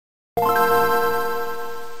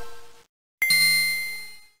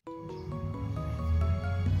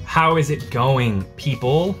How is it going,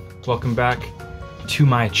 people? Welcome back to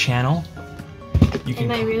my channel. You can in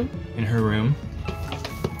my room. In her room.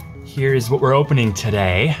 Here is what we're opening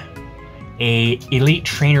today. A Elite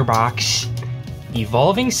Trainer Box,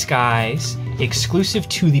 Evolving Skies, exclusive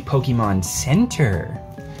to the Pokemon Center.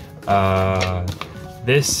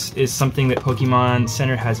 This is something that Pokemon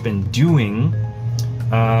Center has been doing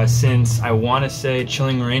since, I want to say,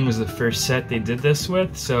 Chilling Reign was the first set they did this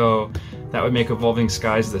with, so that would make Evolving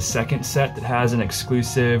Skies the second set that has an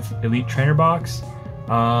exclusive Elite Trainer Box.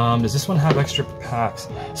 Does this one have extra packs?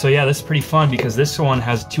 So yeah, this is pretty fun because this one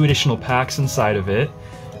has 2 additional packs inside of it.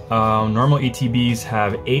 Normal ETBs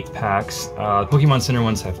have 8 packs. Pokemon Center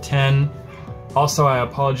ones have 10. Also, I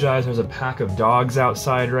apologize, there's a pack of dogs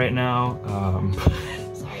outside right now.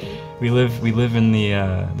 we live in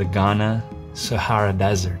the Ghana Sahara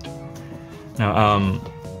Desert. Now,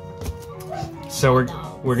 so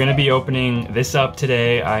we're gonna be opening this up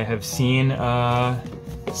today. I have seen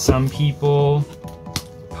some people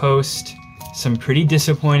post some pretty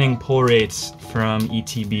disappointing pull rates from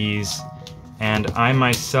ETBs, and I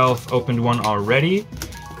myself opened one already,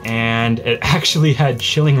 and it actually had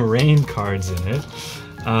Chilling Reign cards in it.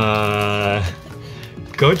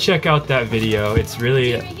 Go check out that video. It's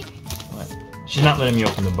really... What? She's not letting me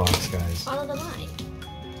open the box, guys. Follow the line.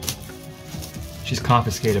 She's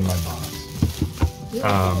confiscated my box.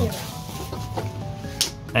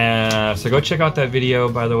 So go check out that video.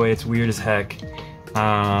 By the way, it's weird as heck.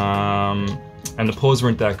 And the pulls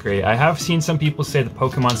weren't that great. I have seen some people say the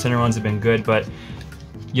Pokemon Center ones have been good, but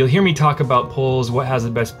you'll hear me talk about pulls, what has the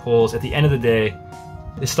best pulls. At the end of the day,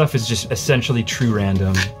 this stuff is just essentially true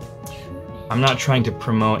random. I'm not trying to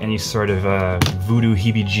promote any sort of voodoo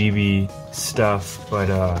heebie-jeebie stuff, but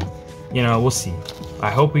you know, we'll see. I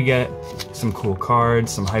hope we get some cool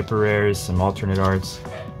cards, some hyper rares, some alternate arts.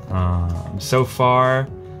 So far,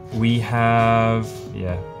 we have,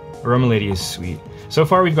 yeah, Aroma Lady is sweet. So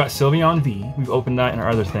far, we've got Sylveon V. We've opened that in our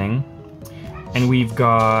other thing, and we've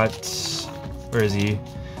got, where is he?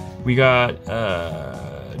 We got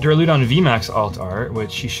Duraludon VMAX alt art,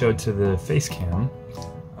 which she showed to the face cam.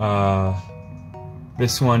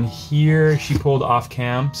 This one here, she pulled off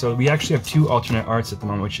cam. So we actually have 2 alternate arts at the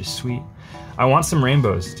moment, which is sweet. I want some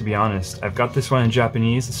rainbows, to be honest. I've got this one in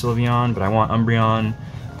Japanese, the Sylveon, but I want Umbreon.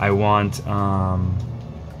 I want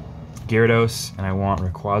Gyarados, and I want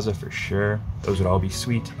Rayquaza for sure. Those would all be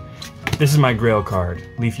sweet. This is my Grail card,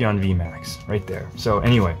 Leafeon VMAX, right there. So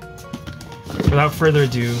anyway, without further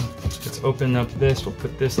ado, let's open up this. We'll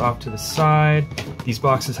put this off to the side. These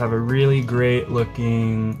boxes have a really great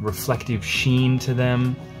looking reflective sheen to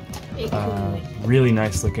them. Really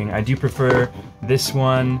nice looking. I do prefer this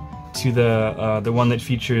one to the one that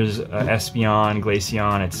features Espeon,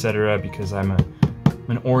 Glaceon, etc. because I'm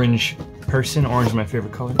an orange person. Orange is my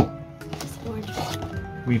favorite color.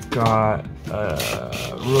 We've got a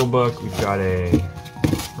rulebook. We've got a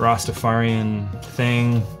Rastafarian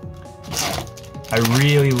thing. I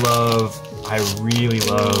really love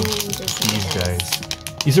these dice.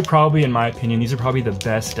 These are probably, in my opinion, these are probably the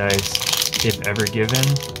best dice they've ever given.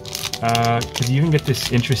 Because you even get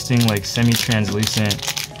this interesting, like, semi-translucent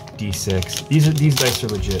D6. These dice are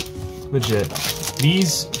legit.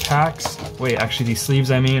 These packs, wait, actually these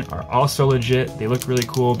sleeves, I mean, are also legit. They look really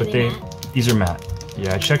cool, but these are matte.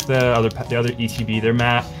 Yeah, I checked the other ETB. They're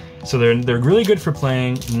matte. So they're really good for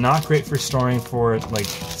playing, not great for storing for like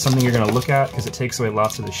something you're gonna look at because it takes away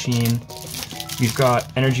lots of the sheen. We've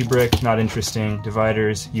got Energy Brick, not interesting.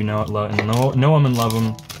 Dividers, you know it, know them and love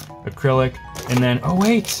them. Acrylic, and then, oh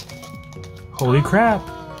wait! Holy crap!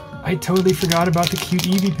 I totally forgot about the cute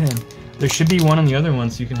Eevee pin. There should be one on the other one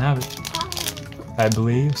so you can have it. I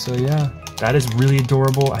believe, so yeah. That is really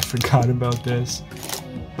adorable. I forgot about this.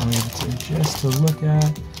 I'm going to take just to look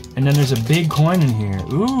at. And then there's a big coin in here.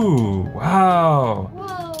 Ooh, wow.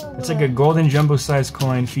 Whoa. It's like a golden jumbo-sized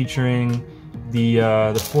coin featuring the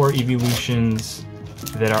 4 eeveelutions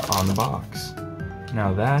that are on the box.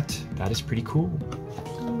 Now that is pretty cool.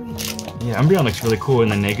 Yeah, Umbreon looks really cool in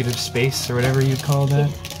the negative space or whatever you'd call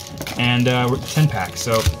that. And we're 10 packs,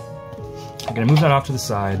 so I'm gonna move that off to the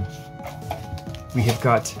side. We have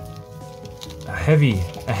got a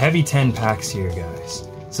heavy 10 packs here, guys.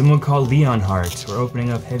 Someone called Leonhart. We're opening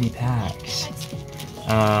up heavy packs.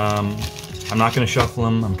 I'm not gonna shuffle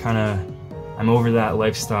them. I'm over that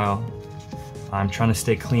lifestyle. I'm trying to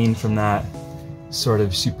stay clean from that sort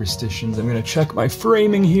of superstitions. I'm gonna check my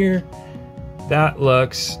framing here. That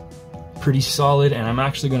looks pretty solid, and I'm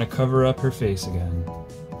actually gonna cover up her face again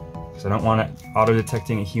because I don't want it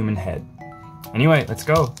auto-detecting a human head. Anyway, let's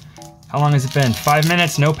go. How long has it been? 5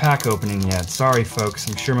 minutes, no pack opening yet. Sorry, folks.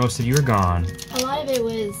 I'm sure most of you are gone. A lot of it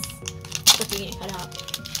was stuff getting cut out.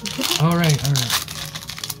 Alright.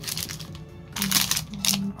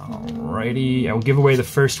 Alrighty. I will give away the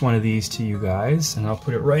first one of these to you guys, and I'll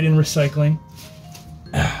put it right in recycling.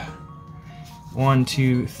 1,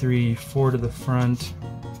 2, 3, 4 to the front.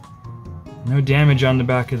 No damage on the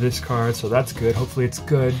back of this card, so that's good. Hopefully it's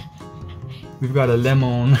good. We've got a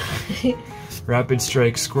Lemon, Rapid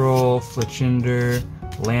Strike Scroll, Fletchinder,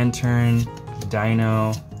 Lantern,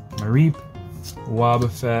 Dino, Mareep,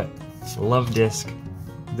 Wobbuffet, Love Disc,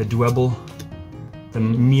 the Dwebble, the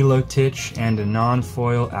Milotich, and a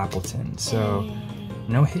non-foil Appleton. So,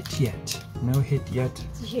 no hit yet. No hit yet. Did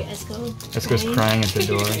you hear Esco? Esco's crying at the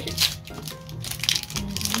door.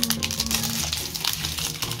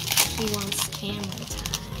 He wants camera time.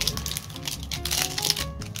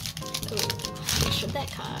 Oh, show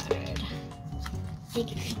that card.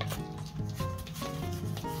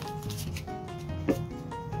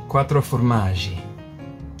 Quattro Formaggi.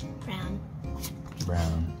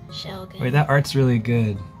 Brown. Sheldon. Wait, that art's really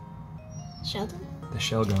good. Sheldon? The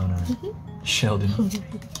Sheldon art. Sheldon.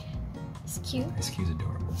 It's cute. This cute's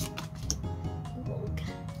adorable. Emolga.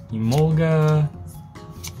 Emolga.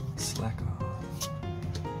 Slack off.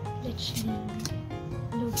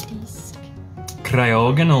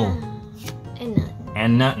 Cryogonal.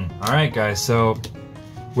 And nothing. Alright guys, so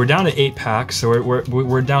we're down to 8 packs, so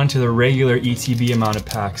we're down to the regular ETB amount of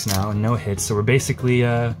packs now and no hits, so we're basically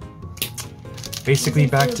back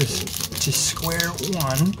to square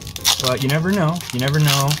one. But you never know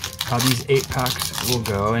how these 8 packs will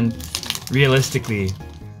go, and realistically,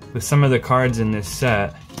 with some of the cards in this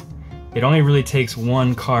set, it only really takes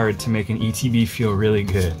one card to make an ETB feel really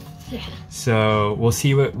good. Yeah. So we'll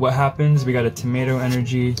see what happens. We got a Tomato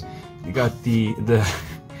Energy. We got the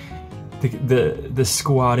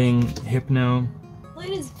squatting Hypno. Look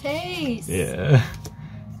at his face. Yeah.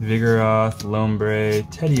 Vigoroth, Lombre,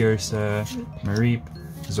 Teddiursa, Mareep,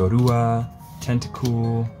 Zorua,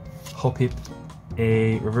 Tentacool, Hoppip,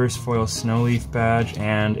 a reverse foil Snowleaf badge,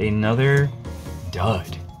 and another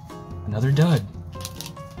dud. Another dud.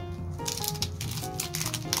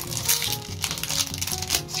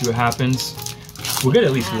 See what happens. We'll get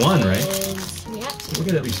at least one, right? Yeah. We'll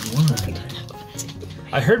get at least one.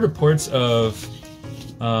 I heard reports of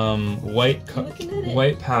white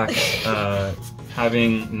packs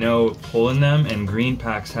having no pull in them, and green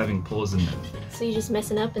packs having pulls in them. So you're just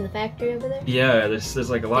messing up in the factory over there? Yeah, there's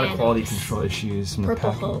like a lot of quality control issues from the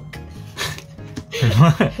Purple packing.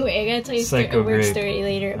 Hulk. Wait, I gotta tell you a word story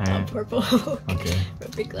later about Purple Hulk. Okay.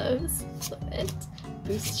 Rubber gloves. Love it.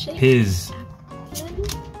 Boost shape. His.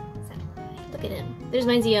 Look at him. This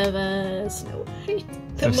reminds me of Snow White.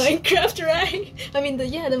 The Minecraft ride. I mean, the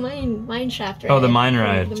mine shaft ride. Oh, the mine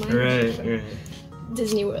ride. Right.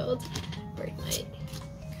 Disney World. Bird Mite.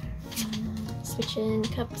 Switching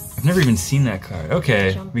cups. I've never even seen that card.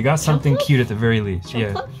 Okay, we got something cute at the very least.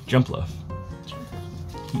 Jumpluff.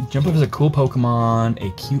 Jumpluff is a cool Pokemon,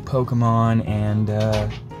 a cute Pokemon, and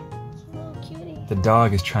the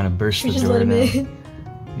dog is trying to burst the door now.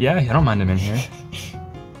 Yeah, I don't mind him in here.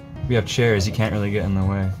 We have chairs, you can't really get in the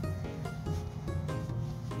way.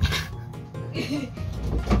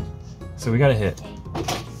 So we got a hit.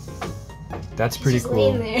 That's pretty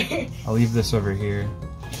cool. I'll leave this over here.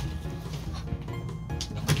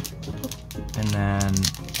 And then,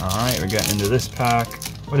 alright, we're getting into this pack.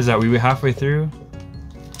 What is that, we halfway through?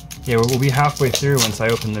 Yeah, we'll be halfway through once I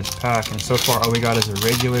open this pack, and so far all we got is a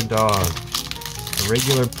regular dog. A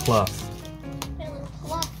regular Pluff.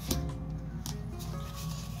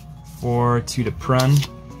 4 to the Prun.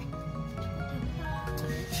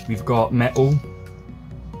 We've got Metal.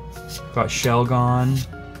 We've got Shelgon.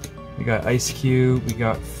 We got Ice Cube. We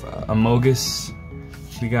got Amogus.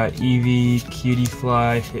 We got Eevee,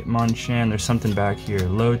 Cutiefly, Hitmonchan. There's something back here.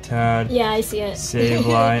 Lotad. Yeah, I see it.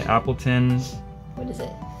 Sableye, Appleton. What is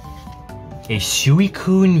it? A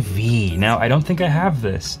Suicune V. Now, I don't think I have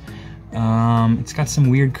this. It's got some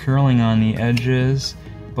weird curling on the edges,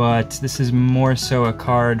 but this is more so a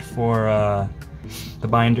card for the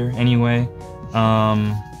binder anyway.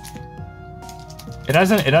 It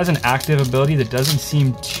has an active ability that doesn't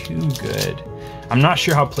seem too good. I'm not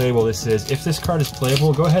sure how playable this is. If this card is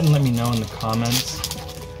playable, go ahead and let me know in the comments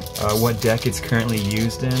what deck it's currently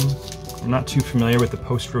used in. I'm not too familiar with the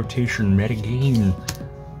post-rotation metagame.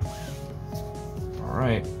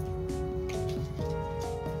 Alright.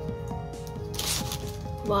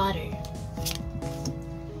 Water.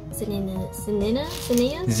 Zinnia.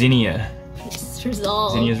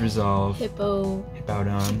 Resolve. Zinnia's Resolve. Hippowdon.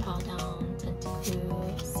 Hippowdon.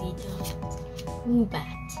 Tentacool. Seedot.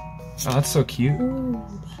 Woobat. Oh, that's so cute. Ooh,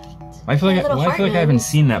 I feel like I haven't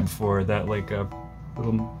seen that before. That like a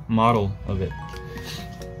little model of it.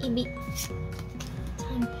 eevee.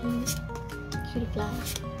 Cutie fly.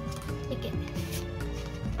 Look it.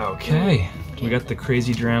 Okay, we got the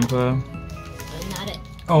crazy Drampa. Not it.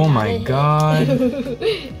 Oh my god.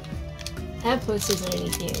 I have posters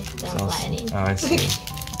underneath here that I'm flattening. Oh, I see.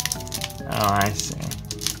 Oh, I see.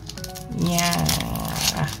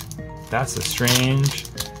 Yeah. That's a strange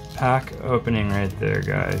pack opening right there,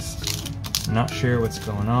 guys. Not sure what's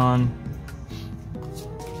going on.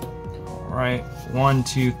 Alright, 1,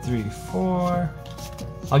 2, 3, 4.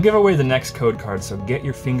 I'll give away the next code card, so get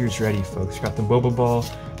your fingers ready, folks. We got the Boba Ball,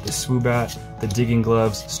 the Swoobat, the Digging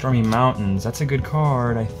Gloves, Stormy Mountains. That's a good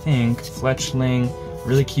card, I think. Fletchling,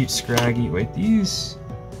 really cute Scraggy. Wait, these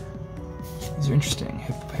are interesting.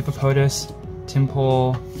 Hippopotas,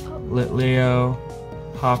 Timpole, Litleo,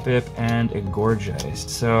 Hoppip, and a Gorgeist.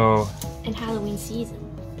 So, and Halloween season.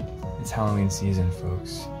 It's Halloween season,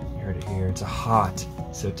 folks. You heard it here. It's a hot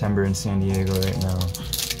September in San Diego right now.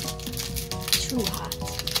 Too hot.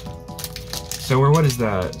 So we're, what is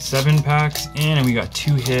that? 7 packs in and we got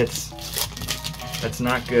 2 hits. That's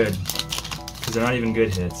not good. Because they're not even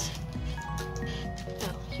good hits.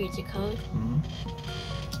 Oh, here's your code.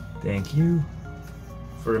 Thank you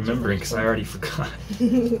for remembering, because I already forgot. I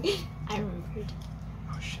remembered.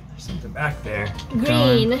 Oh shit, there's something back there.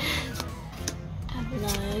 Green.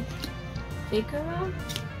 Avalug. Figaro.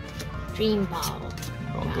 Dream Ball.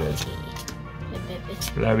 Oh, good.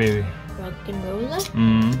 That baby. Rock and Roller.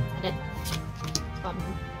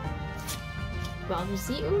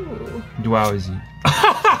 Dwowsy. Ooh. Dwowsy.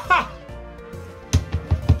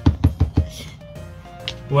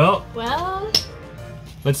 Well,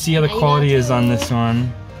 let's see how the quality is on this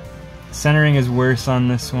one. Centering is worse on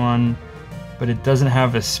this one, but it doesn't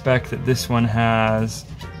have a spec that this one has.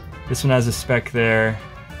 This one has a spec there.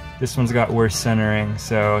 This one's got worse centering,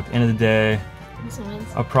 so at the end of the day,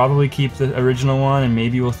 I'll probably keep the original one, and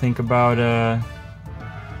maybe we'll think about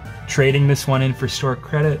trading this one in for store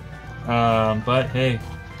credit. But hey,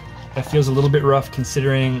 that feels a little bit rough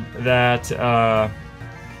considering that,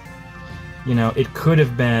 you know, it could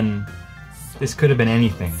have been, this could have been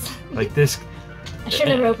anything. Like this. I should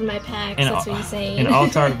have opened my packs, that's what you're saying. An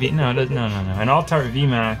Altart V, no. An Altart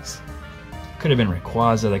VMAX could have been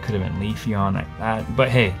Rayquaza, that could have been Leafeon, like that. But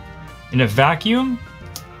hey, in a vacuum,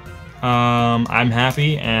 I'm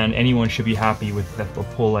happy, and anyone should be happy with a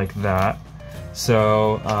pull like that.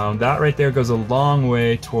 So that right there goes a long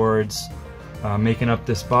way towards making up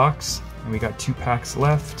this box. And we got 2 packs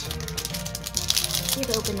left. You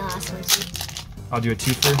can open the last one too. I'll do a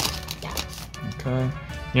twofer. Yeah. Okay.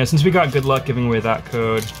 Yeah, since we got good luck giving away that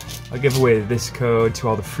code, I'll give away this code to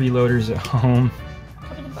all the freeloaders at home.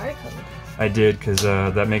 Cover the barcode. I did, because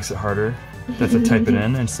that makes it harder. That's to type it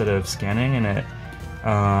in instead of scanning, and it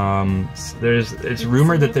it's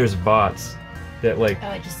rumored that there's bots that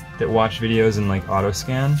that watch videos and like auto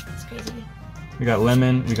scan. That's crazy. We got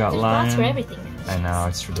lemon, we got lion. Bots for everything. I know,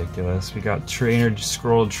 it's ridiculous. We got trainer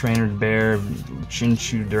scrolled, trainer bear,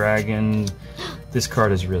 Chinchu dragon. This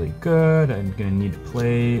card is really good. I'm gonna need to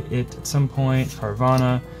play it at some point.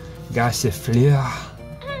 Carvana, Gossifleur,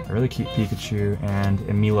 a really cute Pikachu, and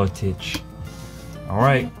Emilotich.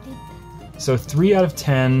 Alright, so 3 out of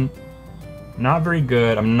 10, not very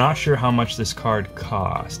good. I'm not sure how much this card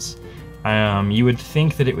costs. You would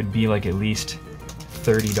think that it would be like at least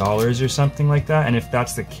 $30 or something like that, and if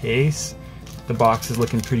that's the case, the box is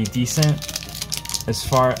looking pretty decent as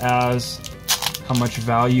far as how much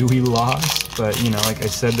value we lost. But you know, like I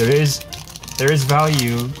said, there is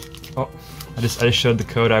value. Oh, I just showed the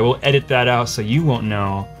code. I will edit that out so you won't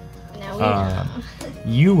know. Now we know.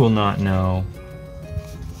 You will not know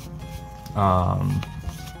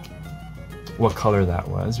what color that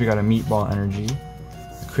was. We got a Meatball Energy,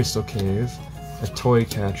 a Crystal Cave, a Toy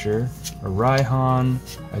Catcher, a Raihan,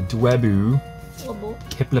 a Dwebu,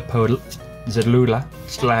 Hiplopodal, Zerlula,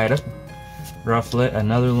 Slider, Rufflet,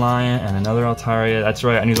 another Lion, and another Altaria. That's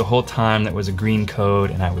right, I knew the whole time that was a green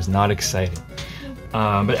code, and I was not excited.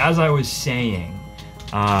 But as I was saying,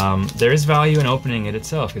 there is value in opening it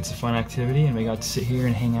itself. It's a fun activity, and we got to sit here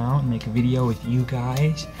and hang out and make a video with you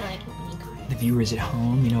guys. I like opening cards. The viewers at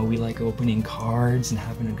home, you know, we like opening cards and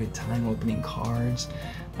having a good time opening cards.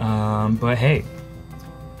 But hey,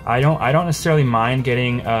 I don't necessarily mind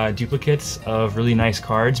getting duplicates of really nice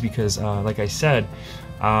cards because, like I said,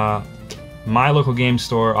 my local game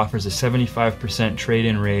store offers a 75%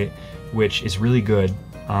 trade-in rate, which is really good.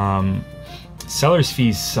 Seller's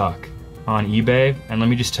fees suck on eBay, and let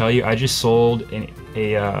me just tell you, I just sold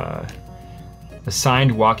a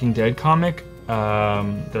signed Walking Dead comic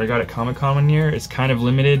that I got at Comic-Con one year. It's kind of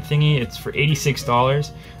limited thingy. It's for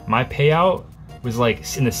 $86. My payout was like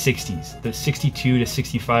in the 60s, the $62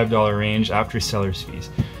 to $65 range after seller's fees.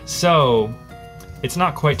 So it's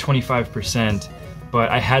not quite 25%, but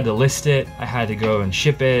I had to list it, I had to go and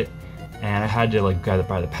ship it, and I had to like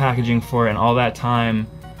buy the packaging for it, and all that time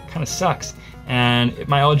kind of sucks. And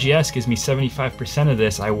my LGS gives me 75% of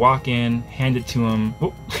this. I walk in, hand it to them,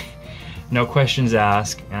 no questions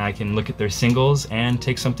asked, and I can look at their singles and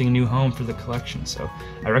take something new home for the collection. So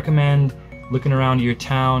I recommend looking around your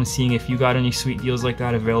town, seeing if you got any sweet deals like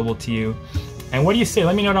that available to you. And what do you say?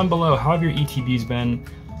 Let me know down below. How have your ETBs been?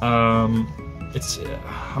 I'm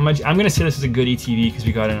gonna say this is a good ETB because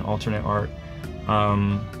we got an alternate art.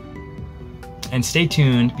 And stay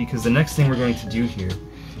tuned, because the next thing we're going to do here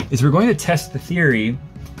is we're going to test the theory.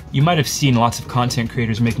 You might have seen lots of content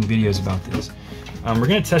creators making videos about this. We're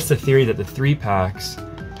going to test the theory that the 3-packs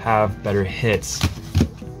have better hits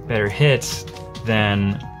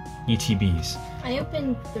than ETBs. I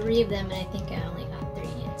opened 3 of them and I think I only got 3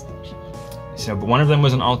 hits actually. So, but one of them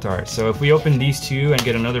was an alt art. So if we open these 2 and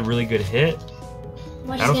get another really good hit,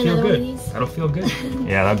 that'll feel good. That'll feel good.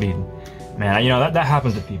 Yeah, that'd be, man. You know that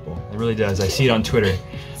happens to people. It really does. I see it on Twitter.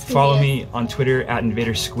 Follow me on Twitter at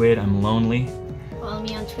InvaderSquid. I'm lonely. Follow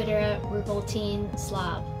me on Twitter at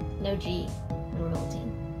revolting/Slav. No G.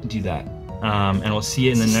 Revolting. Do that. And we'll see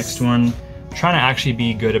you in the next one. I'm trying to actually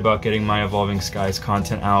be good about getting my Evolving Skies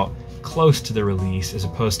content out close to the release, as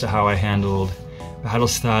opposed to how I handled Battle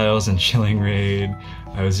Styles and Chilling Raid.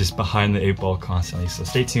 I was just behind the 8 ball constantly. So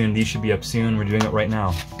stay tuned. These should be up soon. We're doing it right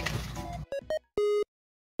now.